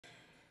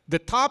The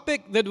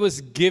topic that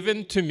was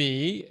given to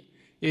me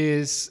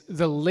is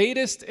the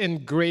latest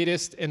and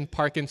greatest in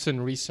Parkinson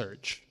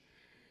research.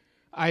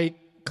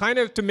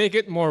 To make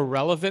it more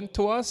relevant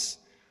to us,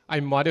 I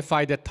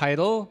modified the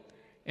title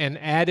and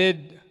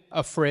added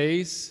a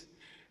phrase,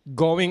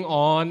 going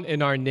on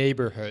in our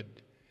neighborhood.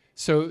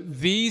 So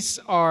these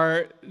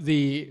are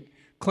the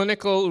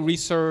clinical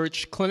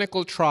research,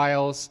 clinical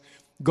trials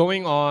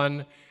going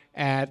on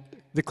at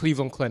the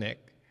Cleveland Clinic.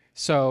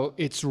 So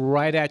it's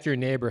right at your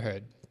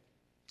neighborhood.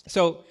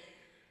 So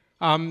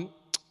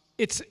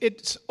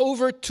it's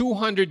over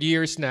 200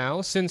 years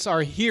now since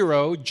our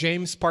hero,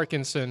 James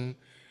Parkinson,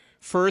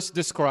 first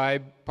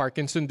described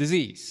Parkinson's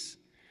disease.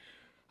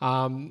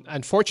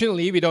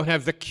 Unfortunately, we don't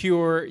have the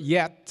cure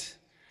yet,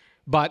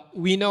 but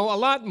we know a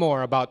lot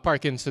more about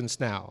Parkinson's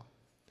now.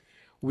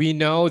 We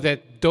know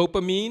that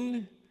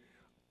dopamine,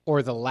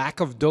 or the lack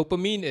of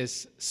dopamine,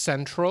 is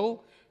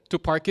central to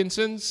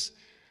Parkinson's,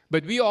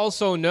 but we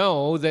also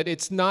know that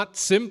it's not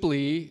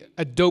simply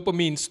a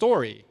dopamine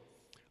story.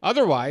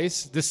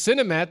 Otherwise, the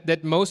Cinemat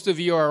that most of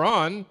you are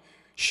on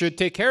should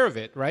take care of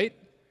it, right?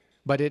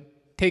 But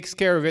it takes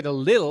care of it a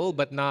little,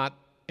 but not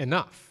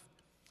enough.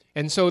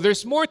 And so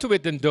there's more to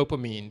it than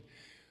dopamine.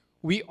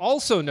 We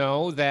also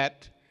know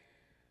that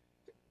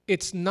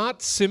it's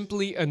not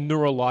simply a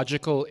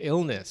neurological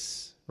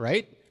illness,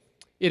 right?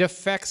 It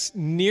affects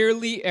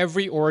nearly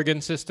every organ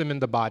system in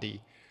the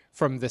body,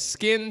 from the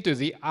skin to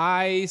the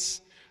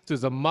eyes, to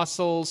the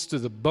muscles, to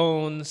the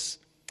bones,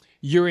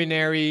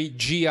 urinary,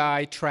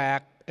 GI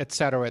tract,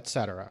 etc.,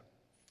 etc.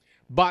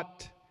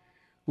 But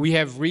we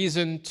have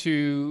reason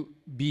to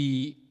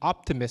be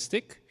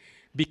optimistic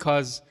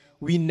because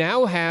we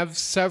now have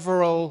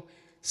several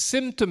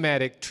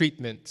symptomatic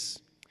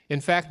treatments. In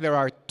fact, there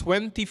are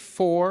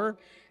 24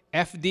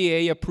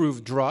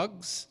 FDA-approved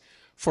drugs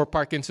for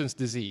Parkinson's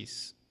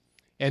disease.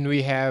 And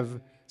we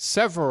have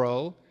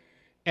several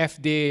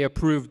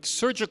FDA-approved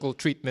surgical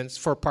treatments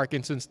for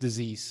Parkinson's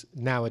disease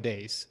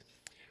nowadays,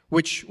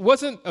 which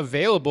wasn't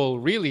available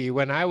really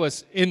when I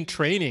was in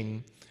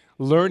training,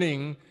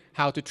 learning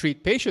how to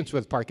treat patients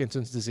with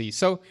Parkinson's disease.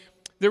 So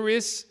there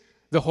is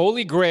the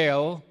Holy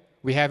Grail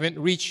we haven't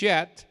reached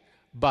yet,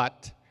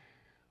 but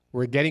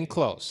we're getting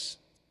close.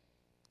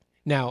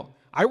 Now,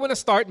 I want to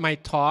start my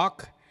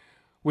talk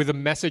with a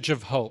message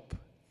of hope.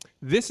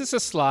 This is a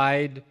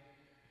slide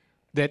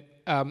that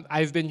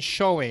I've been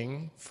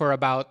showing for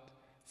about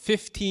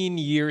 15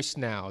 years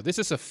now. This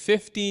is a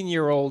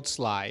 15-year-old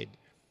slide.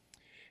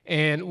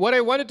 And what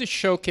I wanted to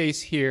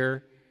showcase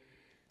here,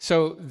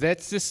 so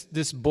that's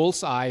this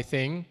bullseye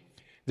thing.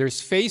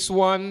 There's phase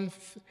 1,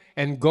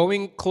 and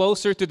going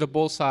closer to the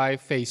bullseye,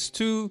 phase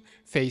 2,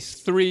 phase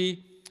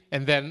 3,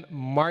 and then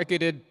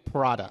marketed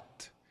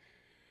product.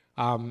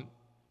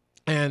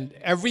 And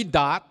every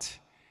dot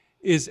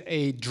is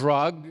a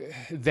drug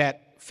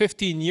that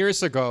 15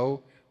 years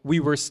ago we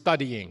were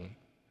studying.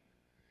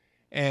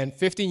 And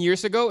 15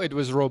 years ago it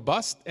was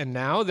robust, and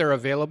now they're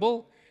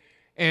available.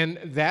 And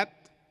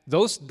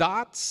those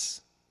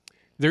dots,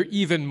 they're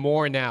even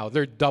more now.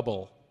 They're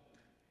double.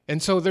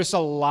 And so there's a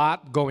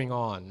lot going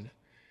on.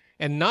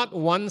 And not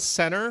one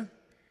center,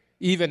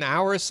 even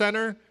our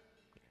center,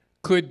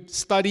 could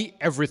study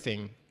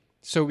everything.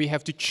 So we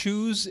have to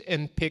choose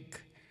and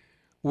pick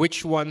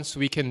which ones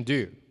we can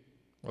do,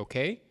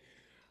 okay?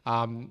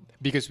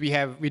 Because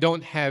we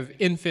don't have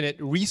infinite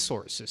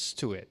resources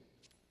to it.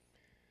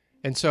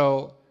 And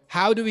so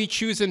how do we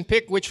choose and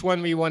pick which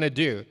one we want to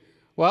do?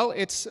 Well,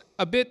 it's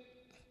a bit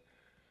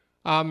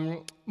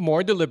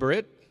more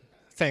deliberate,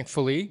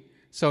 thankfully.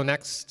 So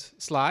next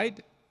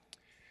slide.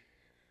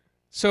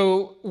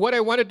 So what I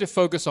wanted to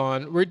focus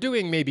on, we're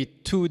doing maybe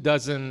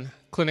 24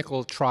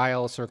 clinical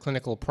trials or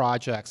clinical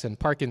projects in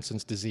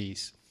Parkinson's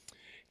disease.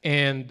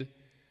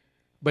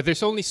 But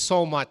there's only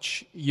so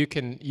much you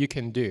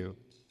can do.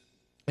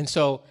 And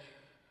so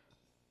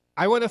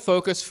I want to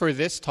focus for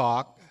this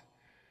talk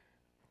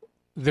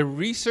the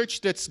research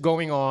that's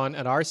going on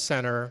at our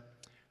center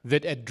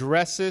that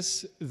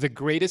addresses the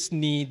greatest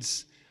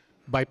needs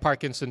by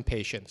Parkinson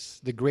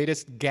patients, the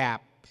greatest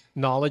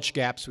knowledge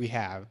gaps we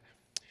have.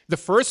 The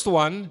first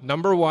one,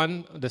 number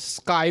one, the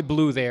sky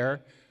blue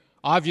there,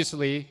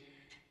 obviously,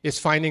 is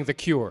finding the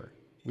cure.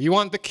 We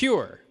want the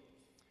cure.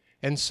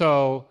 And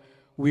so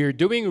we're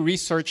doing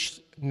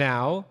research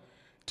now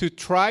to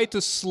try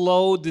to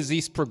slow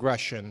disease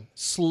progression,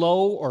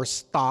 slow or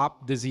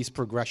stop disease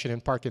progression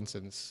in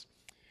Parkinson's.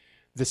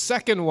 The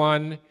second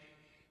one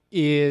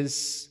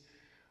is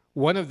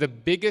one of the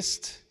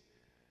biggest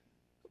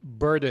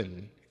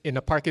burden in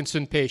a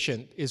Parkinson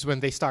patient is when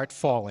they start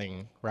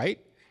falling, right?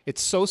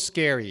 It's so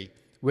scary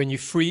when you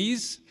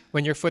freeze,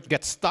 when your foot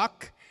gets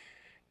stuck,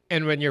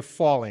 and when you're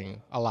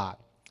falling a lot.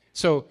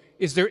 So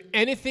is there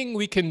anything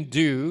we can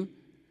do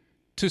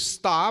to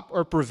stop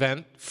or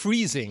prevent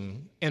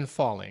freezing and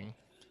falling?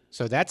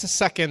 So that's a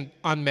second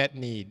unmet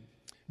need.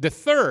 The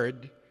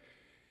third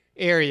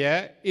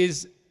area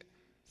is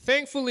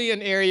thankfully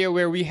an area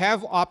where we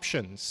have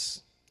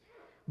options.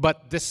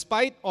 But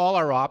despite all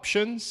our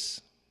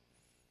options,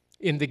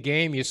 in the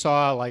game, you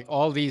saw like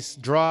all these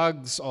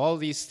drugs, all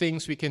these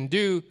things we can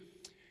do.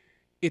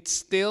 It's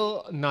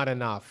still not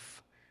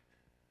enough.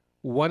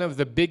 One of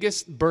the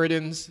biggest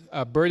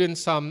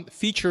burdensome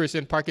features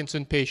in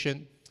Parkinson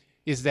patient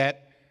is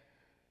that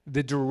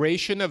the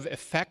duration of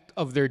effect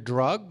of their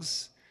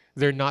drugs,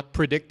 they're not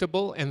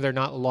predictable and they're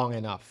not long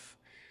enough.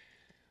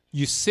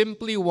 You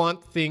simply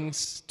want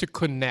things to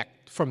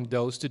connect from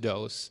dose to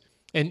dose,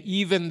 and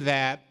even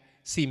that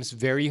seems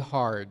very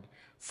hard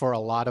for a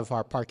lot of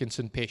our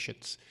Parkinson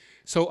patients.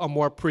 So a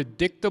more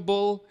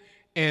predictable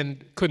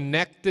and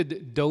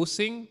connected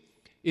dosing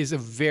is a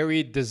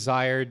very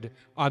desired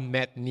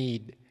unmet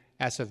need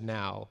as of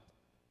now.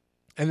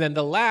 And then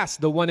the last,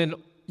 the one in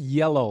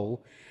yellow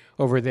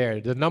over there,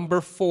 the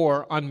number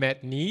 4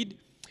 unmet need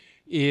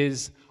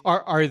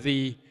are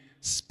the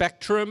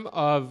spectrum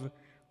of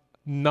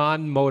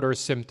non-motor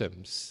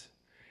symptoms.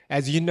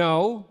 As you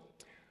know,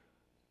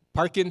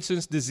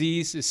 Parkinson's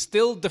disease is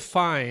still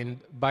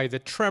defined by the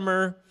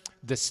tremor,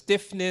 the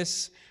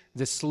stiffness,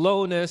 the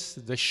slowness,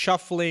 the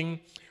shuffling,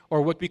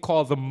 or what we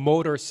call the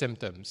motor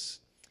symptoms.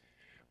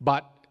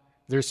 But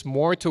there's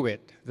more to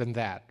it than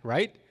that,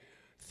 right?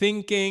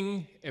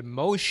 Thinking,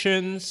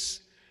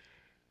 emotions,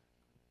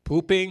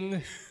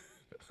 pooping,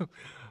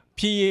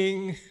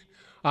 peeing,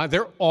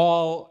 they're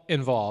all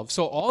involved.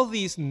 So all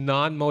these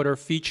non-motor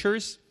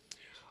features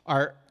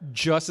are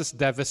just as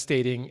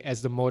devastating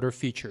as the motor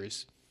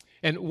features.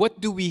 And what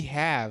do we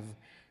have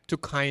to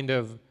kind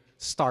of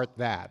start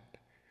that?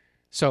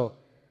 So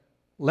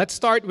let's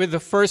start with the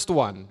first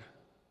one.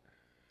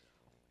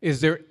 Is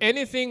there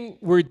anything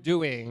we're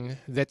doing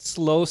that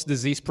slows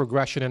disease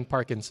progression in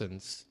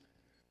Parkinson's?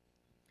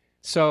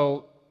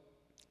 So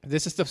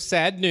this is the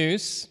sad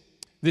news.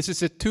 This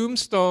is a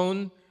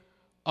tombstone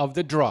of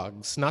the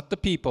drugs, not the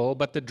people,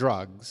 but the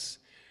drugs.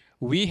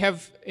 We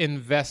have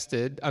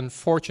invested,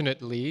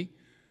 unfortunately,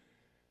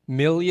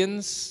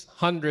 millions,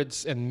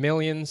 hundreds and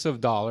millions of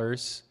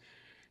dollars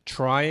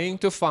trying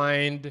to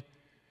find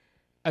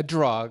a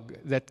drug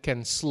that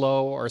can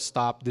slow or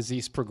stop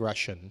disease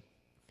progression.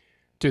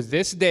 To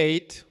this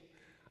date,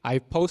 I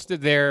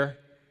posted there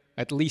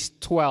at least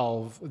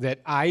 12 that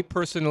I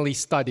personally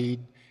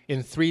studied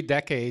in 3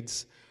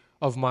 decades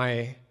of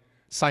my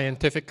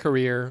scientific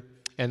career,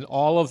 and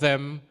all of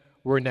them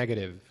were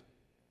negative.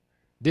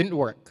 Didn't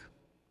work,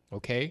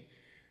 okay?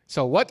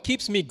 So what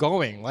keeps me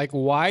going? Like,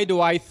 why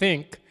do I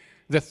think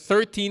the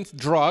 13th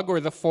drug or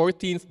the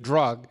 14th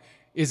drug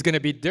is going to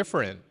be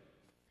different?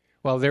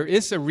 Well, there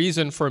is a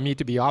reason for me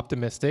to be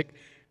optimistic,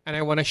 and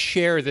I want to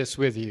share this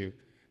with you.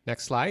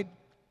 Next slide.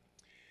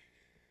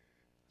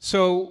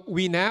 So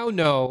we now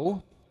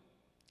know,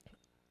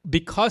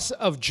 because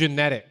of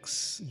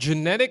genetics,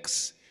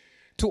 genetics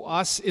to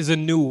us is a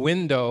new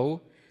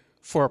window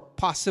for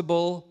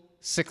possible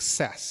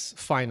success,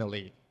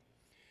 finally.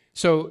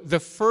 So the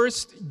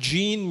first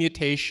gene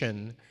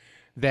mutation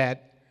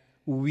that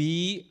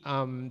we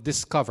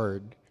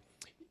discovered,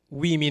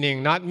 we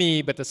meaning not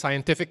me, but the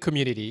scientific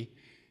community,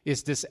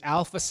 is this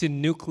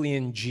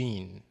alpha-synuclein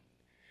gene.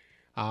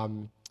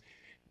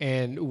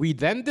 And we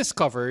then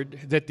discovered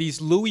that these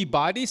Lewy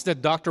bodies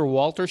that Dr.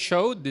 Walter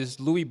showed, these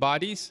Lewy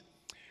bodies,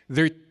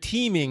 they're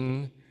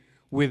teeming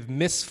with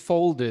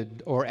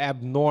misfolded or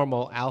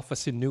abnormal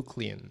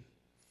alpha-synuclein.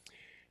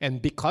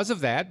 And because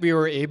of that, we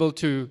were able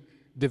to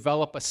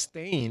develop a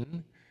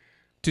stain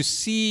to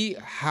see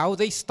how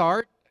they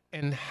start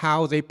and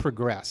how they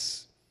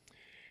progress.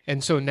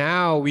 And so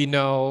now we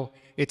know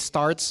it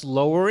starts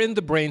lower in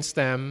the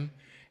brainstem,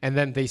 and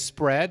then they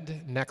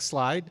spread. Next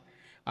slide.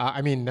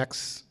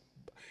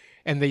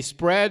 And they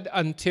spread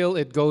until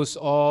it goes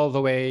all the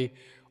way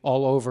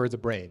all over the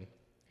brain.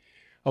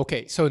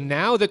 Okay, so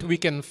now that we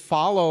can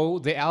follow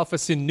the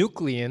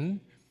alpha-synuclein,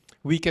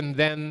 we can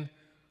then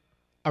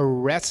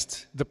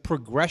arrest the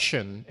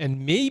progression.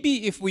 And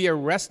maybe if we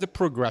arrest the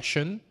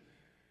progression,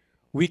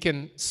 we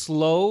can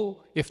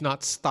slow, if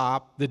not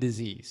stop, the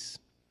disease.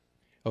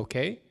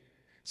 Okay?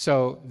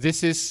 So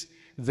this is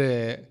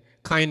the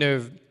kind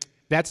of,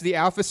 that's the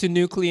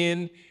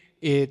alpha-synuclein.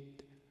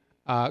 It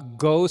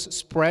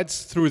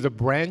spreads through the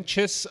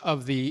branches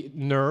of the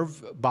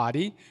nerve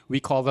body. We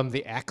call them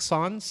the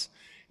axons.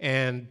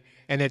 And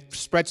it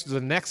spreads to the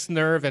next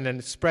nerve, and then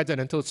it spreads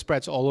until it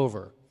spreads all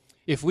over.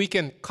 If we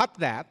can cut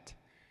that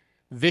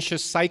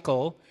vicious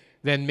cycle,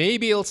 then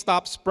maybe it'll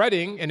stop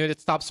spreading, and if it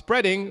stops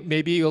spreading,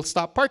 maybe it'll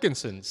stop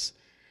Parkinson's.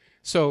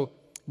 So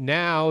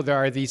now there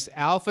are these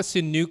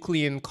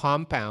alpha-synuclein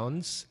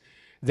compounds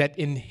that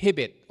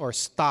inhibit or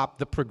stop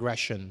the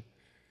progression.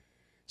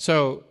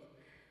 So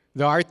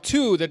there are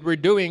 2 that we're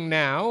doing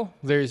now.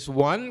 There's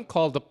one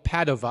called the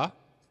Padova.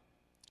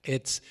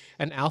 It's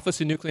an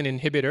alpha-synuclein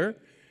inhibitor.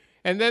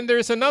 And then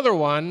there's another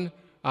one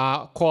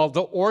called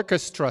the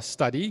Orchestra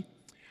study,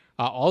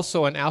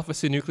 also an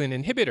alpha-synuclein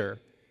inhibitor.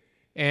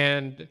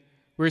 And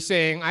we're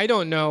saying, I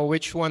don't know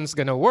which one's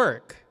going to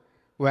work.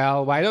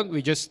 Well, why don't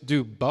we just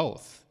do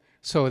both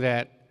so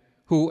that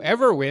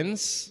whoever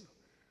wins,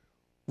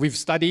 we've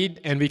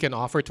studied and we can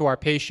offer to our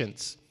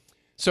patients.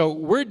 So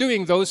we're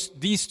doing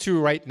these 2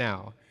 right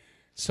now.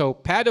 So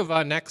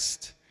Padova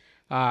next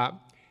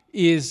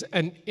is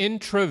an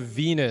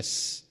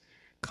intravenous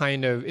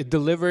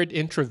delivered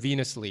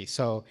intravenously.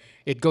 So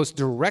it goes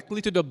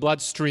directly to the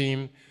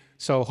bloodstream.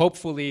 So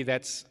hopefully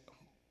that's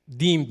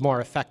deemed more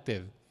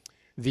effective.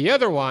 The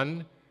other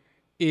one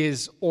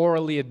is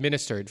orally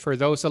administered. For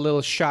those a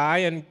little shy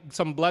and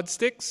some blood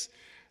sticks,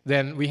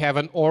 then we have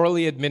an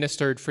orally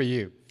administered for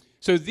you.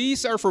 So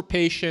these are for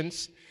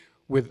patients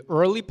with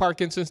early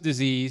Parkinson's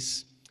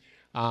disease.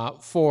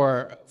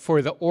 For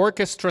the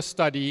orchestra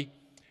study,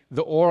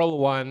 the oral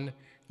one,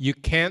 you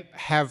can't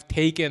have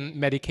taken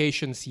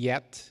medications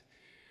yet.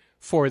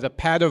 For the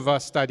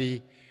Padova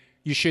study,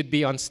 you should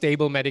be on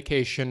stable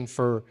medication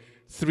for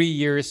 3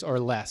 years or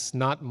less,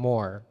 not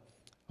more.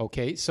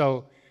 Okay,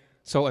 so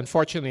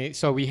unfortunately,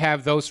 so we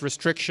have those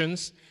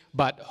restrictions,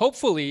 but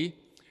hopefully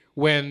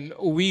when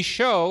we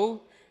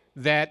show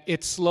that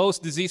it slows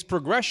disease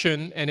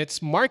progression and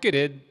it's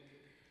marketed,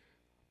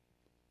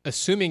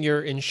 assuming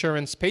your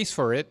insurance pays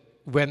for it,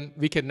 when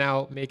we can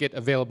now make it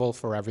available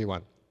for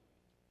everyone.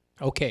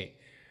 Okay,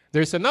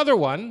 there's another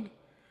one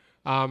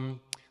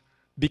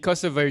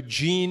because of a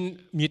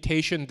gene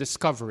mutation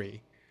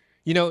discovery.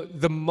 You know,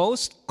 the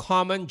most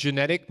common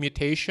genetic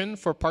mutation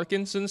for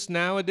Parkinson's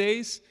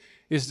nowadays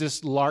is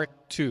this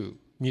LRRK2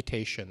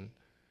 mutation.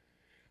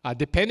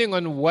 Depending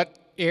on what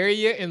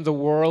area in the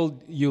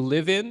world you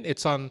live in,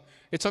 it's on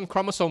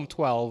chromosome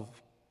 12,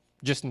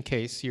 just in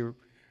case you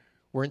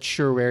weren't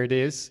sure where it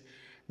is.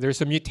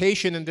 There's a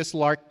mutation in this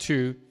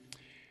LRRK2.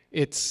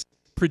 It's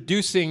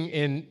producing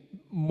in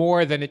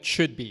more than it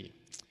should be.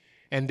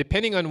 And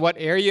depending on what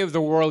area of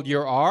the world you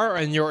are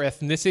and your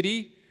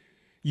ethnicity,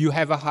 you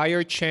have a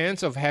higher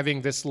chance of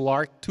having this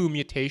LRRK2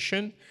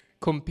 mutation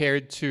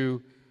compared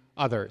to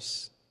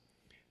others.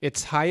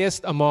 It's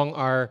highest among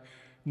our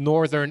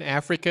Northern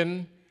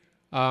African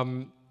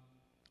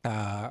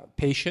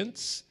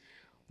patients.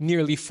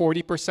 Nearly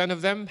 40%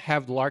 of them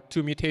have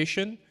LRRK2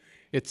 mutation.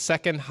 It's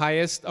second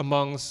highest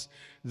amongst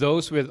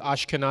those with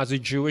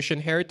Ashkenazi Jewish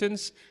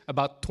inheritance.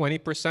 About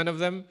 20% of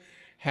them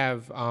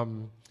have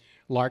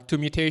LRRK2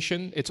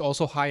 mutation. It's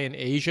also high in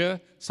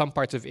Asia, some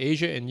parts of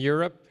Asia, in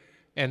Europe,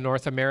 and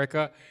North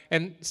America.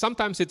 And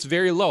sometimes it's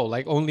very low,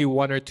 like only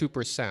 1 or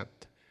 2%.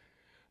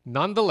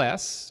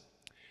 Nonetheless,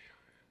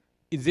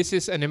 this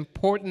is an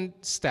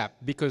important step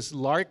because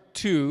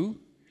LRRK2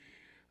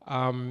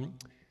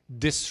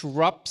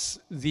 disrupts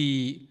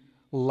the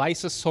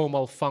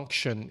lysosomal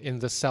function in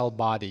the cell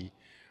body.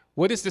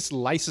 What is this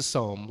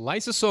lysosome?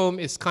 Lysosome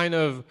is kind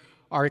of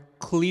our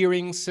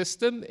clearing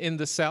system in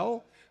the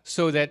cell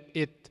so that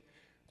it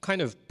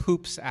kind of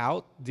poops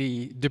out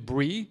the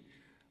debris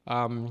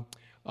of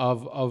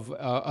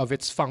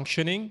its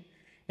functioning.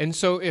 And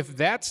so if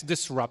that's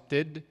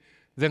disrupted,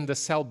 then the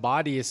cell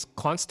body is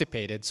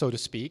constipated, so to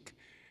speak.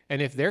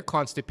 And if they're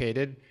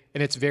constipated,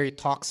 and it's very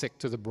toxic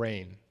to the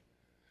brain.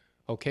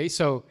 Okay,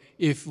 so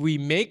if we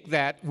make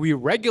that, we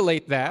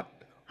regulate that.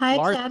 Hi,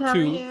 Ted, how are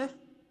you?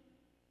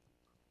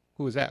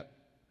 Who is that?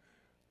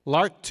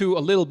 LRRK2 a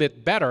little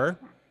bit better,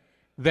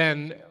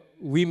 then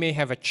we may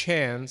have a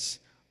chance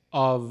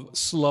of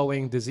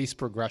slowing disease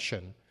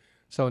progression.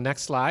 So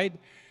next slide.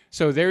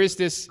 So there is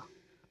this,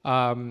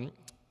 the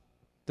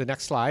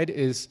next slide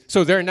is,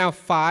 so there are now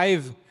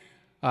five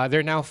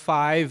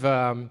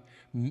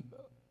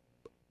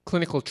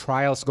clinical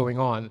trials going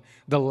on.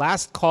 The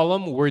last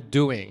column we're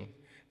doing,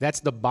 that's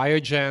the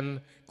Biogen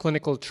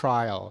clinical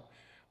trial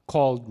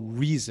called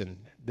REASON.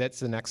 That's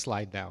the next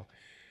slide now.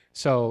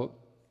 So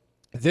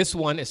this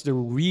one is the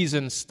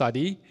REASON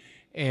study,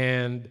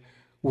 and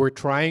we're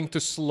trying to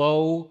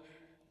slow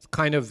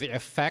kind of the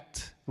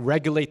effect,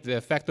 regulate the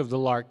effect of the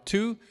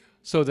LRRK2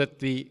 so that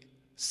the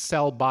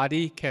cell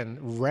body can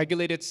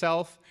regulate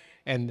itself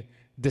and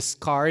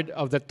discard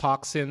of the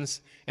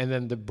toxins, and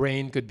then the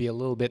brain could be a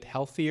little bit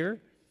healthier.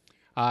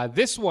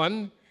 This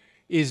one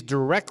is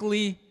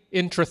directly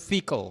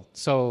intrathecal.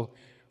 So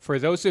for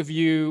those of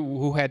you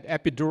who had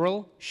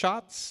epidural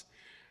shots,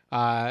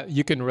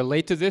 you can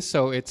relate to this.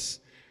 So it's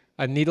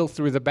a needle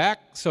through the back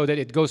so that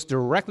it goes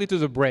directly to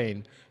the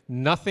brain.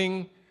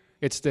 Nothing,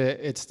 it's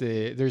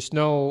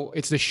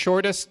the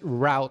shortest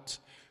route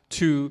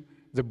to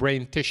the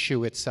brain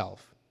tissue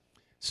itself.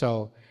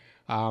 So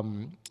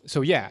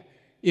yeah,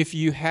 if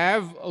you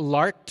have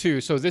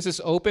LRRK2, so this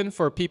is open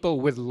for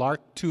people with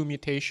LRRK2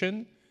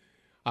 mutation.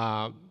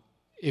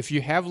 If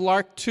you have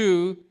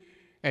LRRK2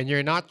 and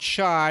you're not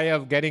shy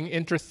of getting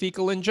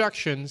intrathecal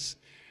injections,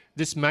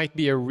 this might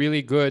be a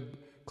really good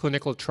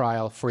clinical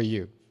trial for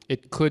you.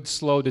 It could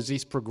slow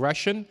disease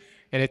progression,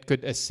 and it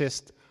could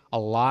assist a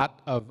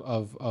lot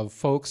of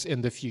folks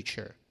in the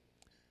future.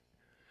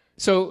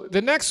 So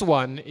the next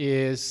one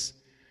is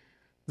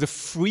the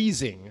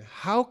freezing.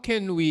 How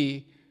can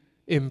we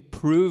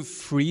improve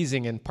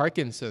freezing in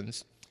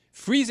Parkinson's?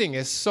 Freezing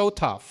is so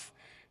tough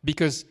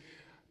because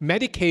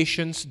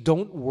medications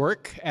don't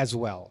work as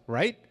well,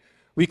 right?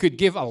 We could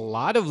give a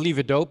lot of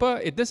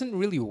levodopa. It doesn't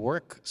really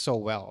work so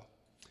well.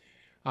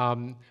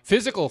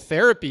 Physical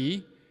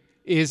therapy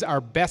is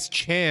our best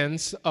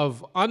chance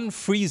of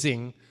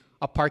unfreezing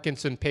a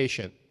Parkinson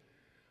patient.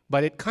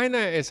 but it kind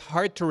of is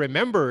hard to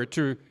remember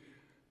to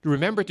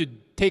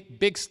take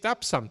big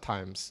steps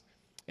sometimes.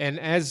 And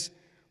as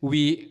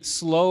we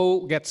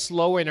get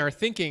slow in our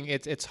thinking,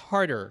 it's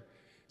harder.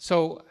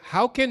 So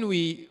how can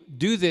we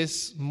do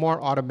this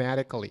more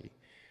automatically?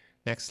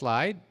 Next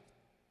slide.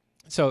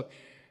 So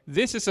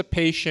this is a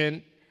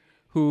patient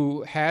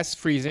who has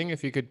freezing.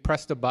 If you could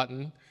press the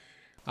button.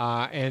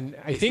 And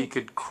I think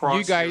you could cross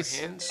you guys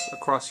your hands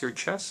across your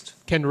chest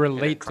can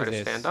relate try to to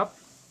this. stand up.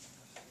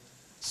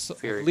 So,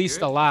 Very at least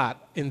good. a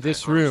lot in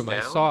this room.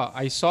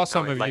 I saw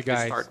some Now of I'd like you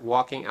guys. to start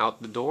walking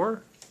out the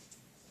door.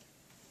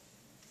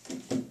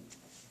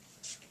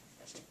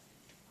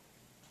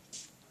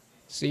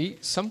 See,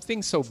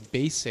 something so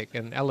basic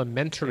and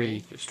elementary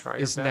Okay, just try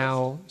your is best.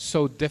 now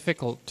so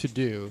difficult to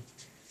do.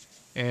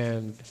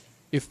 And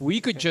if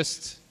we could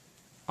just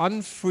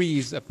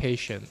unfreeze a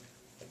patient,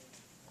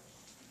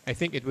 I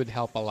think it would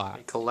help a lot.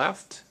 Make a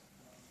left.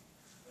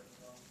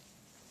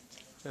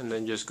 And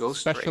then just go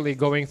straight. Especially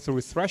going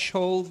through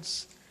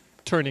thresholds,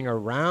 turning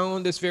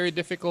around is very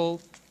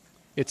difficult.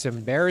 It's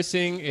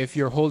embarrassing if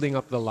you're holding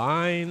up the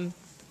line.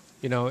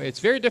 You know, it's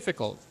very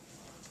difficult.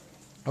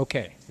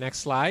 Okay, next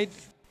slide.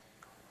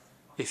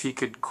 If you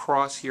could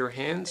cross your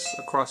hands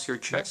across your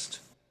chest.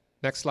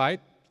 Next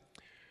slide.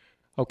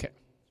 Okay.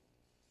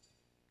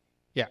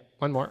 Yeah,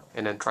 one more.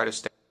 And then try to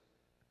stand.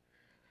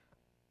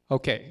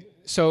 Okay,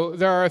 so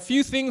there are a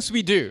few things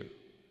we do.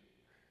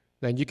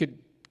 Then you could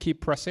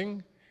keep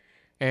pressing.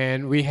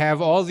 And we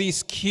have all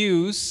these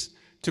cues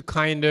to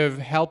kind of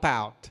help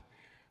out.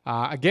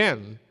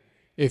 Again,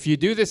 if you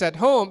do this at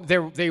home,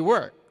 they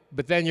work.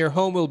 But then your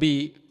home will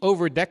be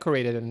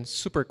over-decorated and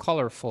super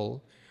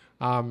colorful.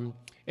 And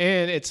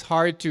it's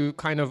hard to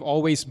kind of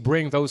always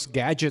bring those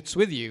gadgets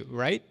with you,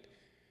 right?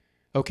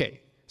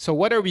 Okay, so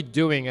what are we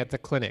doing at the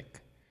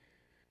clinic?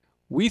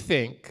 We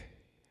think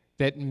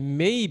that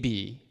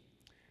maybe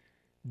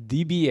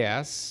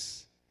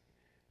DBS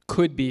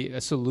could be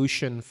a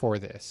solution for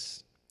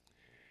this.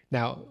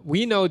 Now,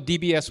 we know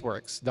DBS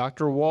works.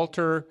 Dr.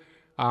 Walter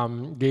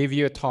gave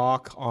you a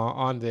talk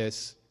on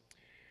this.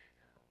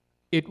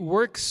 It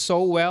works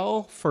so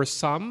well for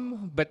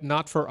some, but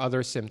not for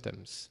other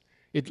symptoms.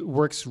 It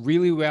works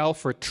really well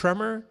for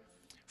tremor,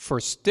 for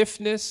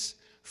stiffness,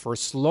 for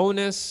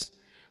slowness,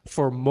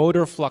 for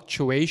motor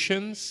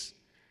fluctuations,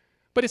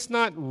 but it's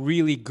not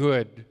really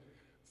good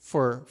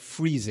for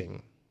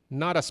freezing,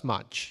 not as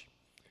much.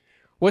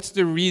 What's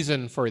the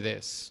reason for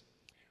this?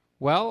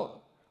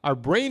 Well, our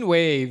brain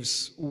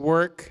waves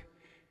work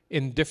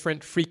in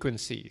different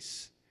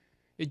frequencies.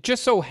 It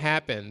just so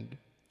happened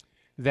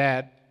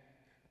that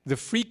the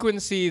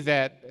frequency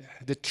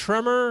that the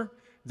tremor,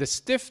 the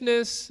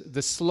stiffness,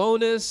 the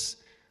slowness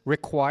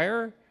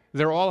require,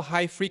 they're all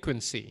high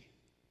frequency.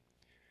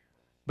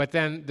 But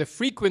then the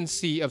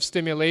frequency of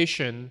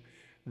stimulation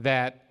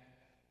that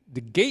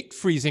the gait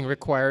freezing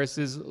requires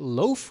is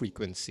low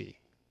frequency.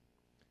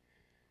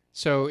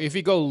 So if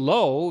you go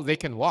low, they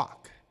can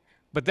walk.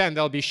 But then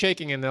they'll be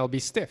shaking and they'll be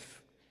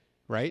stiff,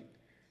 right?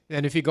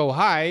 And if you go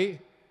high,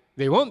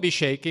 they won't be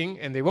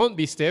shaking and they won't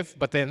be stiff,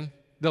 but then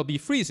they'll be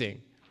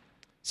freezing.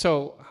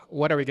 So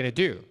what are we going to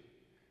do?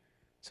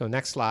 So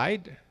next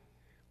slide.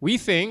 We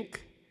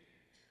think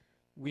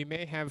we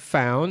may have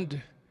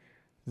found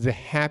the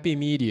happy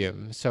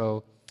medium.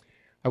 So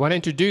I want to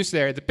introduce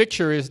there. The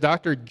picture is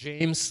Dr.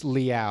 James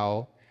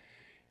Liao.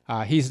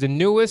 He's the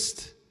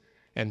newest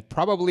and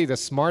probably the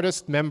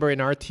smartest member in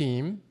our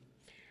team.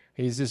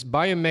 He's this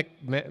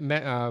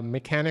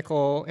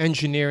biomechanical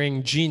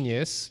engineering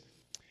genius.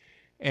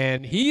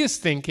 And he is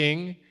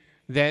thinking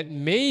that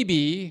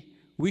maybe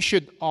we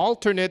should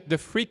alternate the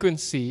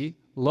frequency,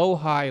 low,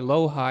 high,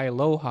 low, high,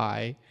 low,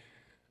 high.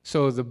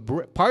 So the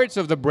parts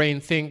of the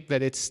brain think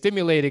that it's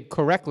stimulated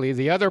correctly.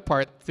 The other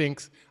part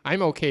thinks,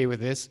 I'm okay with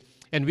this.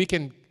 And we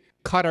can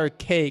cut our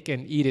cake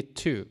and eat it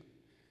too.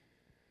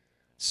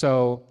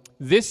 So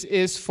this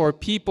is for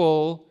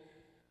people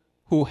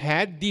who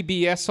had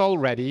DBS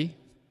already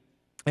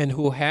and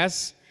who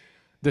has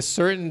the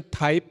certain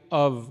type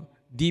of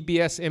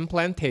DBS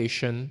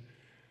implantation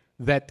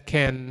that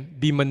can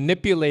be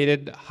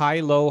manipulated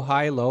high, low,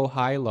 high, low,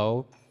 high,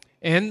 low,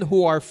 and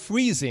who are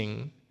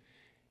freezing.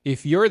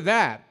 If you're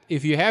that,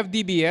 if you have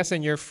DBS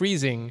and you're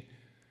freezing,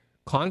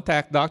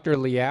 contact Dr.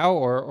 Liao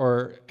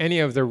or any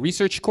of the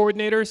research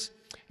coordinators,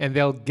 and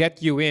they'll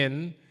get you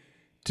in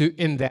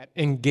that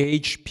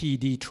Engage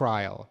PD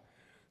trial.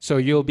 So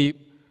you'll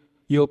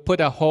put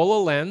a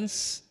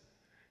HoloLens,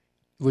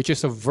 which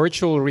is a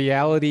virtual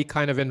reality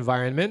kind of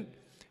environment,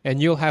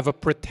 and you'll have a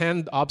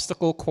pretend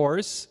obstacle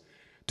course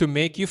to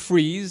make you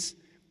freeze,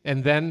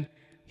 and then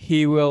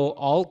he will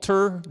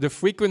alter the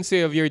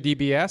frequency of your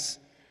DBS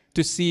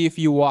to see if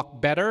you walk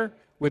better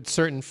with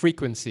certain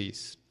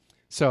frequencies.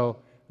 So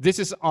this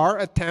is our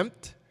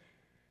attempt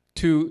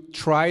to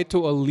try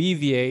to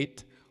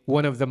alleviate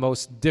one of the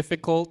most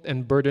difficult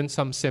and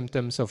burdensome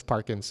symptoms of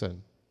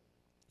Parkinson.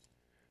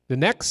 The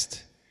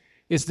next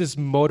is this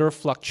motor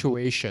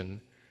fluctuation.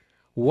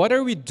 What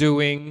are we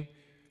doing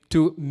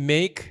to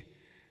make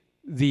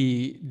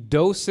the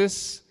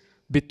doses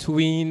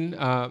between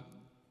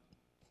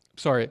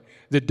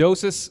the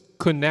doses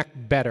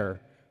connect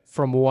better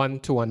from one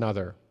to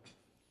another.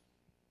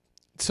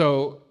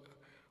 So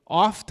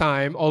off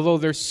time, although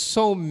there's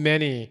so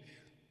many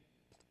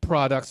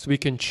products we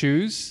can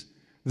choose,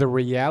 the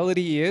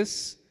reality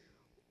is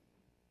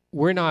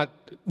we're not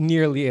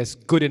nearly as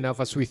good enough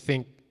as we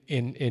think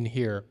in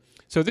here.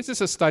 So this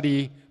is a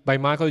study by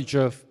Michael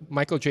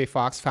J.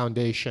 Fox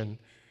Foundation.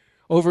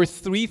 Over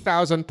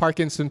 3,000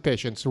 Parkinson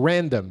patients,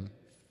 random,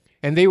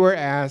 and they were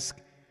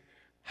asked,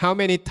 how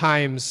many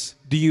times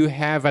do you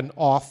have an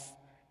off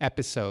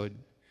episode?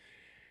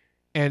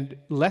 And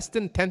less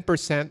than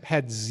 10%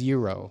 had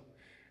 0.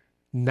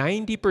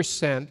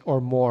 90% or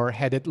more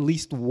had at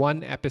least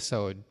 1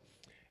 episode.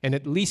 And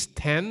at least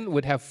 10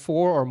 would have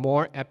 4 or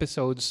more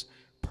episodes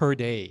per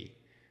day.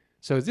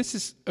 So this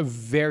is a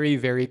very,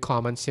 very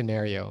common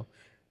scenario.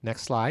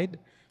 Next slide.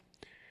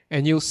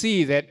 And you'll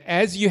see that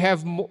as you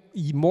have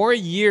more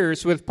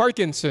years with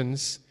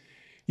Parkinson's,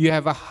 you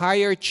have a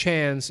higher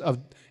chance of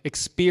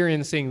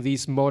experiencing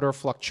these motor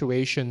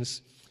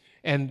fluctuations.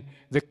 And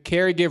the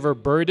caregiver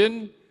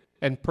burden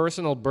and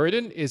personal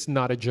burden is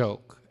not a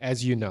joke,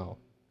 as you know.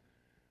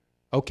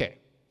 Okay.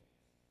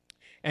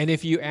 And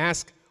if you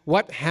ask,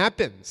 what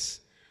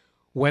happens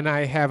when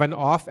I have an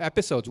off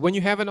episode? When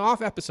you have an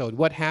off episode,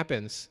 what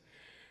happens?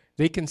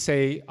 They can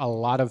say a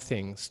lot of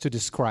things to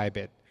describe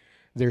it.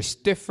 They're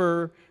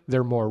stiffer,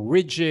 they're more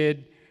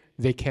rigid,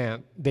 they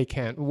can't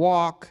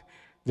walk,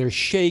 they're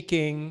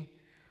shaking.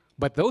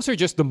 But those are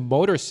just the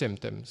motor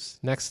symptoms.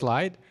 Next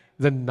slide.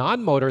 The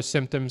non-motor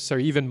symptoms are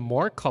even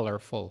more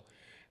colorful.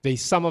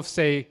 Some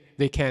say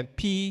they can't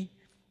pee,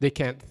 they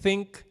can't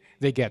think,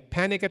 they get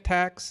panic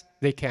attacks,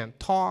 they can't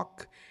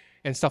talk,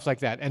 and stuff like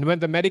that. And when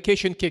the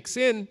medication kicks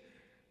in,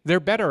 they're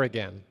better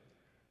again.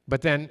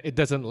 But then it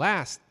doesn't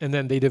last, and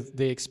then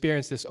they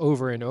experience this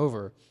over and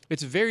over.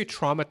 It's very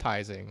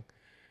traumatizing.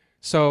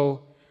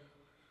 So,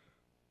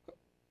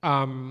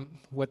 so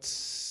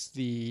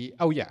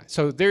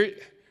there,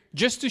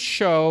 just to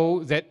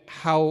show that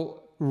how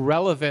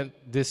relevant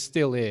this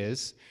still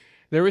is,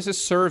 there is a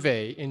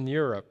survey in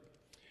Europe,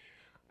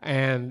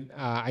 and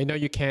I know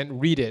you can't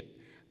read it.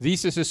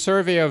 This is a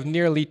survey of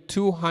nearly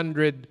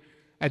 200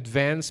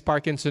 advanced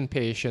Parkinson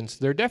patients.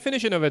 Their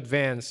definition of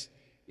advanced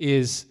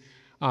is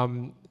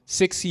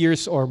 6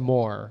 years or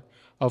more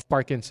of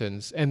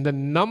Parkinson's. And the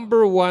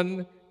number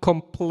one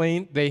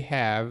complaint they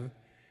have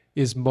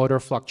is motor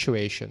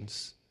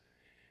fluctuations.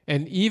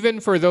 And even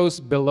for those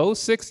below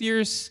 6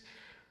 years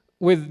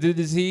with the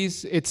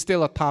disease, it's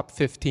still a top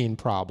 15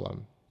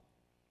 problem.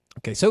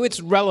 Okay, so it's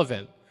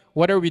relevant.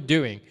 What are we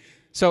doing?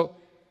 So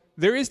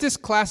there is this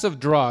class of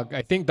drug.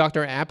 I think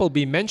Dr.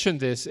 Appleby mentioned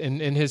this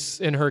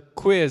in her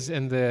quiz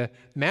in the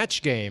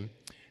match game,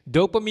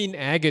 dopamine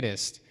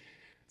agonist.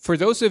 For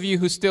those of you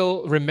who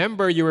still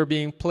remember you were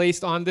being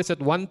placed on this at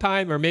one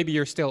time, or maybe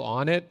you're still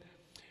on it,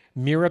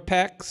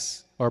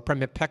 Mirapex or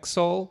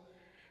Pramipexole,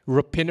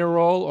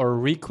 Ropinirole or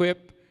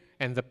Requip,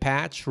 and the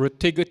patch,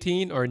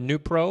 Rotigotine or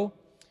Nupro,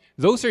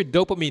 those are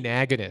dopamine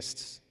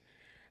agonists.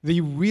 They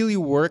really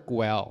work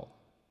well.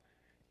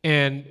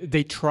 And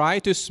they try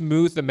to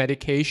smooth the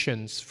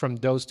medications from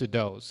dose to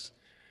dose.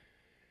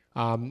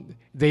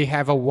 They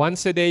have a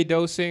once-a-day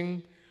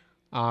dosing.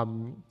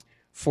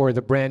 For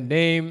the brand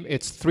name,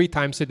 it's 3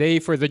 times a day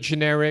for the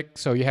generic.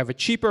 So you have a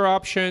cheaper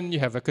option, you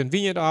have a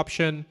convenient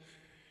option,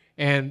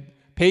 and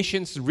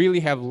patients really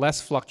have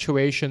less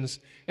fluctuations,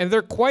 and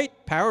they're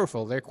quite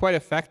powerful, they're quite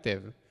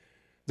effective.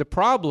 The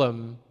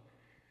problem,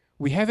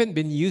 we haven't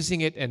been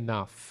using it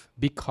enough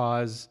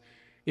because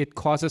it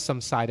causes some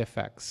side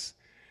effects.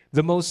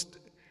 The most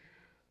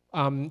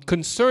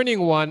concerning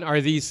one are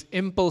these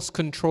impulse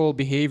control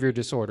behavior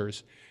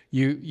disorders.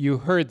 You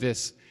heard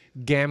this.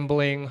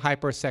 Gambling,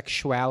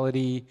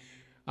 hypersexuality,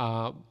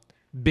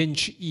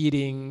 binge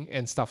eating,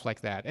 and stuff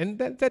like that. And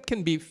that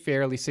can be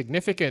fairly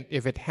significant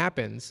if it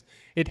happens.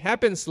 It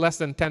happens less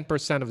than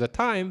 10% of the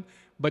time,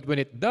 but when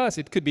it does,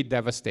 it could be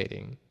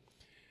devastating.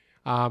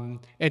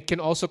 It can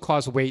also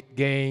cause weight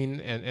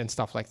gain and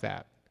stuff like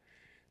that.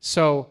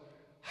 So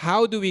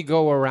how do we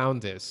go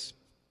around this?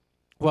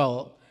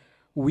 Well,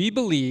 we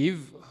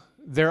believe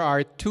there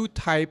are 2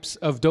 types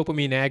of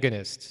dopamine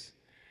agonists.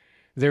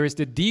 There is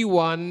the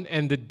D1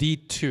 and the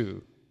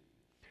D2.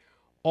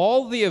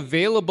 All the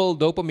available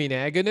dopamine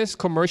agonists,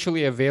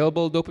 commercially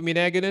available dopamine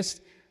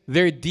agonists,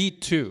 they're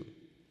D2.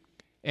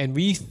 And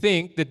we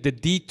think that the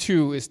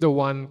D2 is the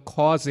one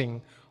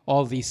causing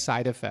all these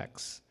side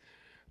effects.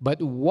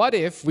 But what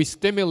if we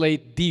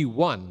stimulate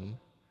D1?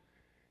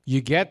 You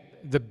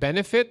get the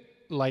benefit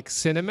like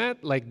Cinemat,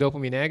 like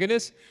dopamine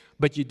agonists,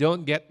 but you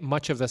don't get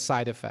much of the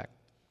side effect.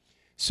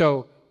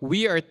 So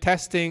we are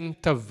testing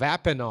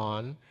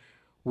tavapanon,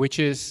 which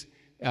is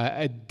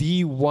a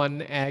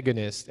D1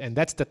 agonist, and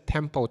that's the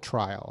TEMPO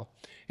trial.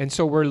 And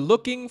so we're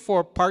looking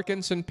for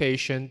Parkinson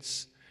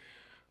patients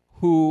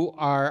who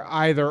are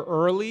either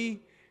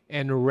early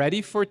and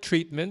ready for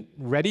treatment,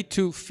 ready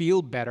to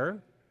feel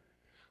better,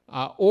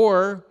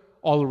 or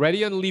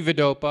already on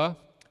levodopa,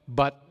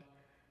 but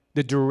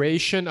the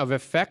duration of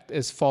effect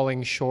is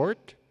falling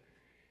short.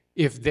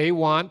 If they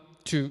want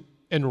to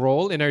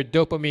enroll in our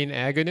dopamine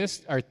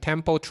agonist, our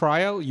TEMPO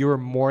trial, you are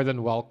more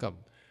than welcome.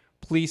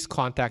 Please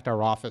contact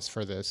our office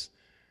for this.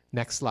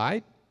 Next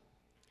slide.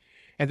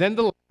 And then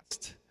the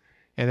last,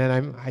 and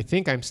then I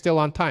think I'm still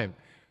on time,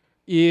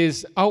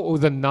 is,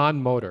 the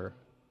non-motor.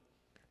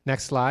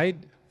 Next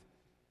slide.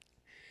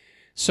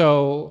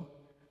 So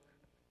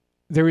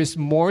there is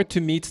more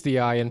to meets the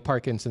eye in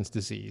Parkinson's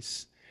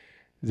disease.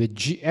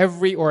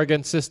 Every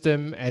organ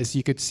system, as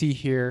you could see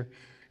here,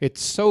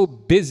 it's so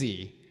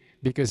busy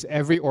because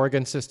every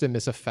organ system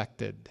is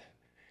affected.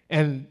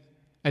 And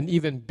an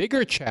even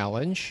bigger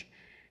challenge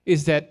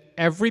is that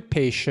every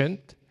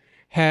patient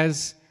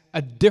has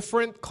a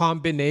different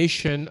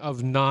combination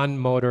of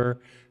non-motor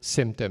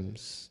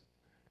symptoms.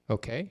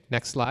 Okay,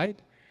 next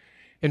slide.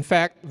 In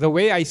fact, the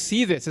way I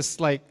see this is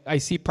like, I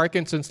see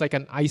Parkinson's like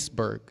an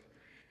iceberg.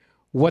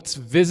 What's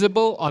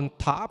visible on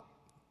top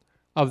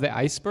of the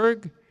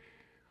iceberg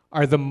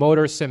are the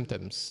motor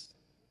symptoms.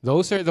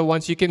 Those are the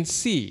ones you can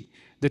see.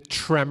 The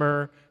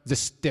tremor, the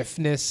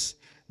stiffness,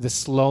 the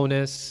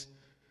slowness.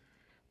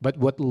 But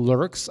what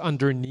lurks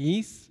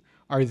underneath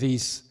are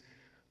these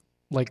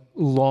like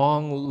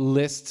long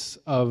lists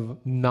of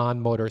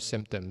non-motor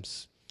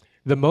symptoms.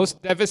 The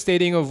most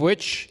devastating of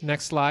which,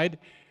 next slide,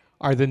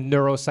 are the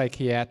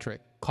neuropsychiatric.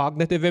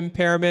 Cognitive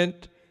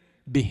impairment,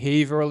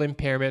 behavioral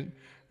impairment,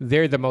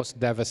 they're the most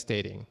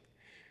devastating.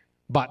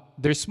 But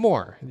there's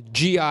more.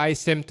 GI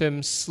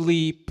symptoms,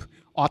 sleep,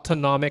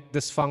 autonomic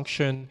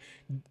dysfunction,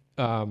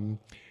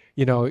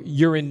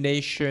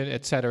 urination,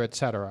 et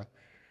cetera,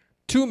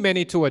 Too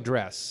many to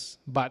address,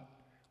 but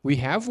we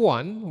have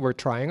one. We're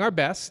trying our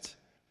best.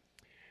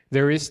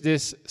 There is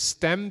this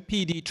STEM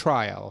PD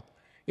trial.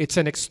 It's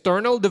an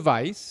external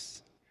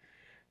device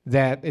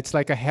that it's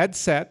like a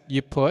headset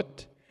you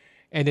put,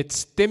 and it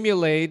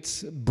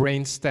stimulates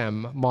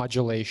brainstem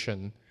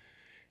modulation.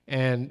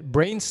 And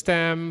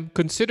brainstem,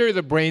 consider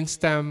the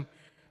brainstem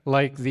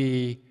like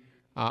the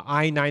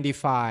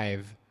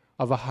I-95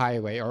 of a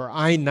highway, or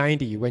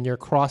I-90 when you're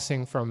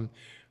crossing from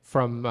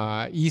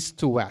east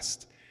to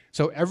west.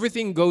 So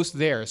everything goes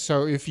there.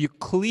 So if you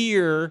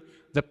clear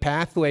the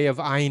pathway of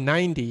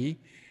I-90,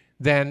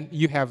 then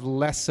you have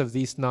less of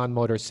these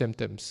non-motor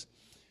symptoms.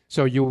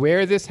 So you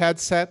wear this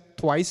headset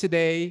twice a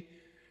day.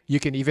 You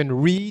can even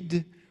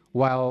read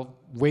while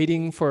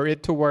waiting for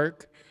it to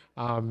work.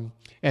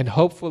 And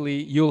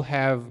hopefully you'll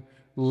have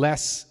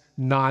less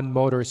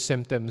non-motor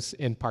symptoms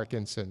in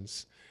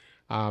Parkinson's.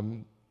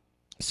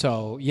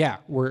 So yeah,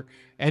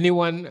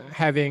 anyone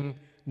having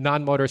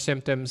non-motor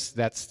symptoms,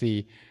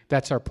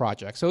 that's our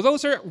project. So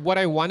those are what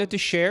I wanted to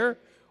share.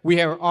 We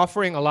are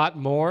offering a lot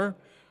more,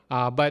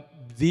 but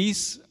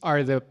these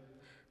are the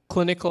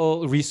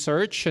clinical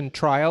research and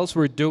trials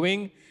we're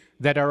doing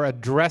that are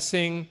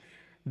addressing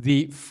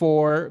the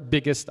 4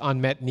 biggest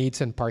unmet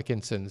needs in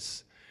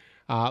Parkinson's.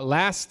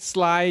 Last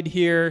slide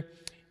here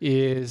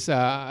is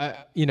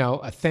a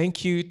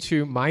thank you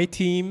to my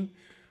team.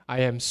 I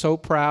am so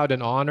proud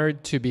and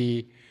honored to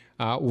be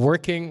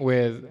working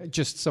with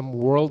just some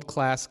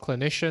world-class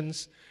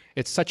clinicians.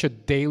 It's such a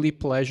daily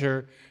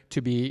pleasure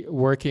to be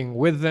working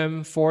with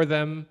them, for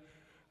them.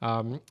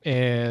 I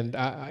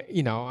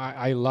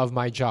love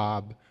my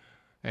job.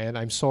 And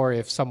I'm sorry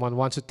if someone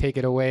wants to take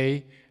it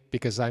away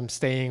because I'm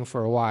staying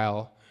for a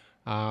while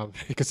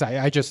because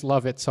I just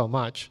love it so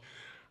much.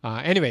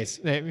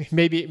 Anyways,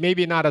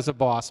 maybe not as a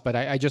boss, but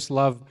I just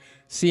love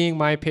seeing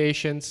my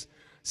patients,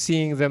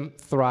 seeing them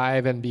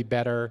thrive and be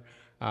better.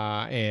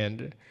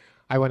 And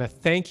I want to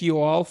thank you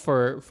all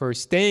for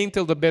staying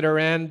till the bitter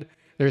end.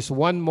 There's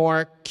one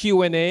more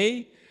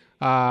Q&A.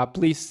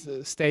 Please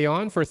stay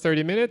on for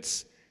 30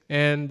 minutes,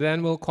 and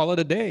then we'll call it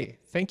a day.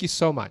 Thank you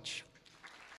so much.